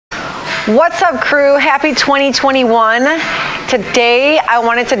What's up, crew? Happy 2021. Today I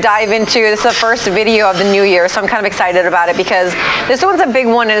wanted to dive into, this is the first video of the new year, so I'm kind of excited about it because this one's a big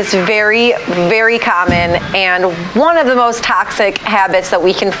one and it's very, very common and one of the most toxic habits that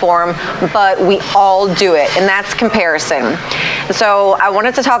we can form, but we all do it, and that's comparison. So I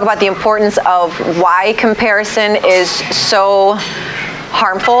wanted to talk about the importance of why comparison is so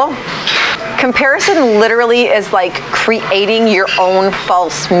harmful. Comparison literally is like creating your own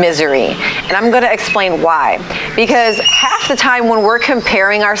false misery. And I'm going to explain why. Because half the time when we're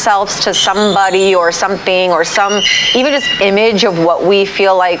comparing ourselves to somebody or something or some even just image of what we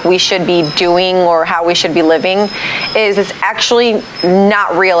feel like we should be doing or how we should be living, is it's actually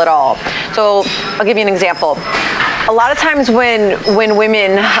not real at all. So I'll give you an example. A lot of times when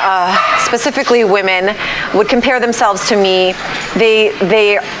women, specifically women, would compare themselves to me,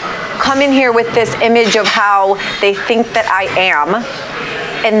 they come in here with this image of how they think that I am,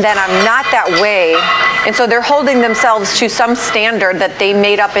 and then I'm not that way. And so they're holding themselves to some standard that they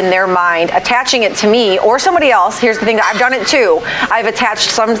made up in their mind, attaching it to me or somebody else. Here's the thing, I've done it too. I've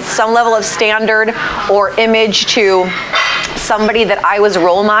attached some level of standard or image to somebody that I was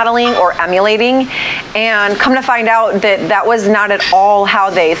role modeling or emulating, and come to find out that that was not at all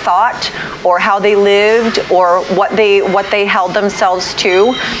how they thought or how they lived or what they held themselves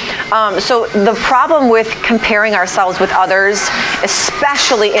to. So the problem with comparing ourselves with others,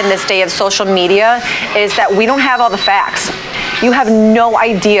 especially in this day of social media, is that we don't have all the facts. You have no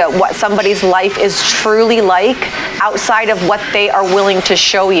idea what somebody's life is truly like outside of what they are willing to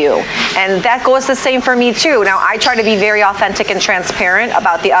show you. And that goes the same for me too. Now, I try to be very authentic and transparent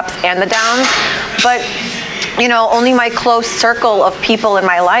about the ups and the downs, but you know, only my close circle of people in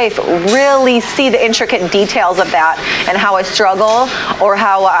my life really see the intricate details of that and how I struggle or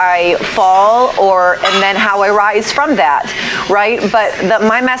how I fall and then how I rise from that, right? But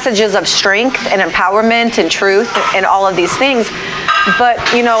my messages of strength and empowerment and truth and all of these things, but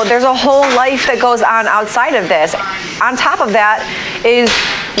you know, there's a whole life that goes on outside of this. On top of that is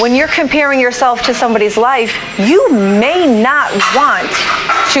when you're comparing yourself to somebody's life, you may not want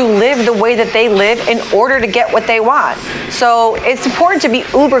to live the way that they live in order to get what they want. So it's important to be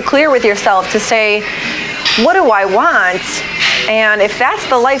uber clear with yourself to say, what do I want? And if that's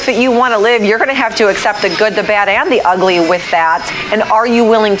the life that you want to live, you're going to have to accept the good, the bad, and the ugly with that. And are you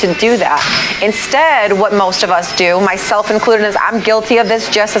willing to do that? Instead, what most of us do, myself included, is I'm guilty of this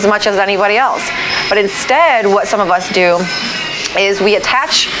just as much as anybody else. But instead, what some of us do is we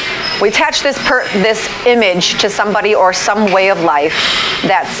attach this image to somebody or some way of life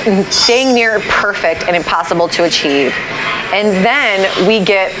that's dang near perfect and impossible to achieve. And then we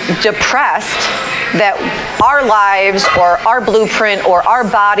get depressed that our lives or our blueprint or our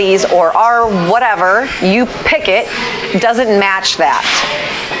bodies or our whatever, you pick it, doesn't match that.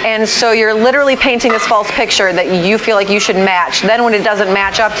 And so you're literally painting this false picture that you feel like you should match. Then when it doesn't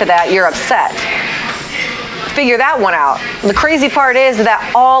match up to that, you're upset. Figure that one out. The crazy part is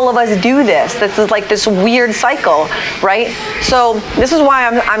that all of us do this. This is like this weird cycle, right? So this is why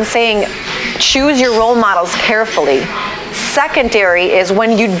I'm saying choose your role models carefully. Secondary is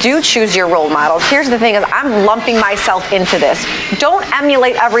when you do choose your role models. Here's the thing is I'm lumping myself into this. Don't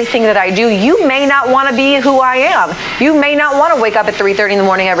emulate everything that I do. You may not want to be who I am. You may not want to wake up at 3:30 in the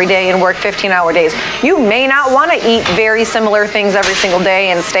morning every day and work 15-hour days. You may not want to eat very similar things every single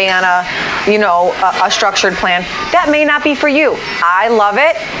day and stay on a structured plan. That may not be for you. I love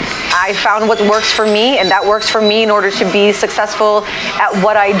it. I found what works for me, and that works for me in order to be successful at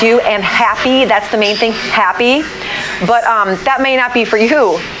what I do and happy. That's the main thing, happy. But that may not be for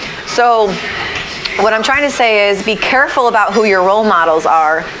you. So what I'm trying to say is be careful about who your role models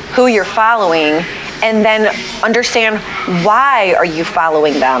are, who you're following, and then understand why are you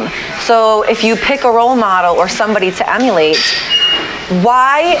following them. So if you pick a role model or somebody to emulate,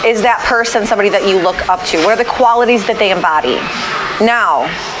 why is that person somebody that you look up to? What are the qualities that they embody? Now,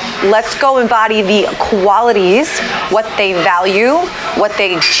 let's go embody the qualities, what they value, what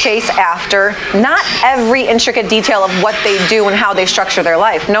they chase after. Not every intricate detail of what they do and how they structure their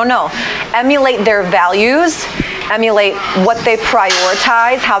life. No. Emulate their values. Emulate what they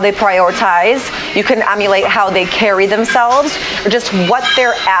prioritize, how they prioritize. You can emulate how they carry themselves, or just what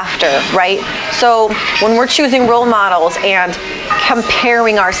they're after, right? So when we're choosing role models and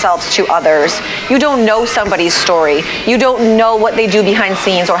comparing ourselves to others, you don't know somebody's story. You don't know what they do behind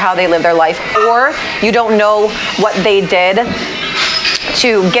scenes or how they live their life, or you don't know what they did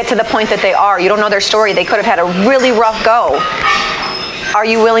to get to the point that they are. You don't know their story. They could have had a really rough go. Are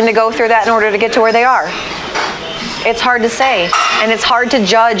you willing to go through that in order to get to where they are? It's hard to say, and it's hard to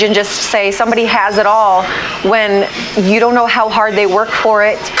judge and just say somebody has it all when you don't know how hard they work for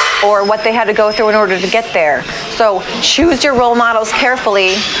it. or what they had to go through in order to get there. So choose your role models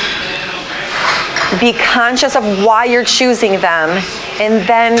carefully. Be conscious of why you're choosing them, and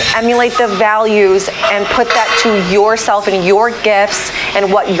then emulate the values and put that to yourself and your gifts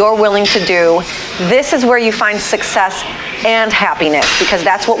and what you're willing to do. This is where you find success and happiness, because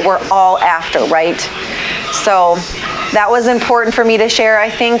that's what we're all after, right? So that was important for me to share. I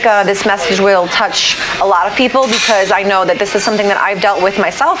think this message will touch a lot of people, because I know that this is something that I've dealt with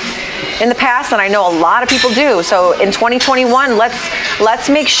myself in the past, and I know a lot of people do. So in 2021, let's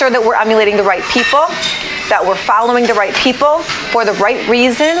make sure that we're emulating the right people, that we're following the right people for the right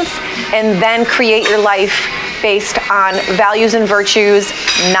reasons, and then create your life based on values and virtues,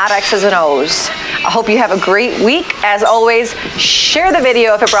 not X's and O's. I hope you have a great week. As always, share the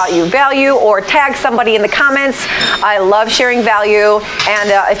video if it brought you value, or tag somebody in the comments. I love sharing value,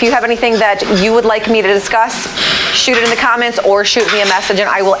 and if you have anything that you would like me to discuss, shoot it in the comments or shoot me a message, and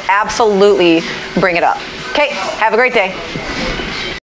I will absolutely bring it up. Okay, have a great day.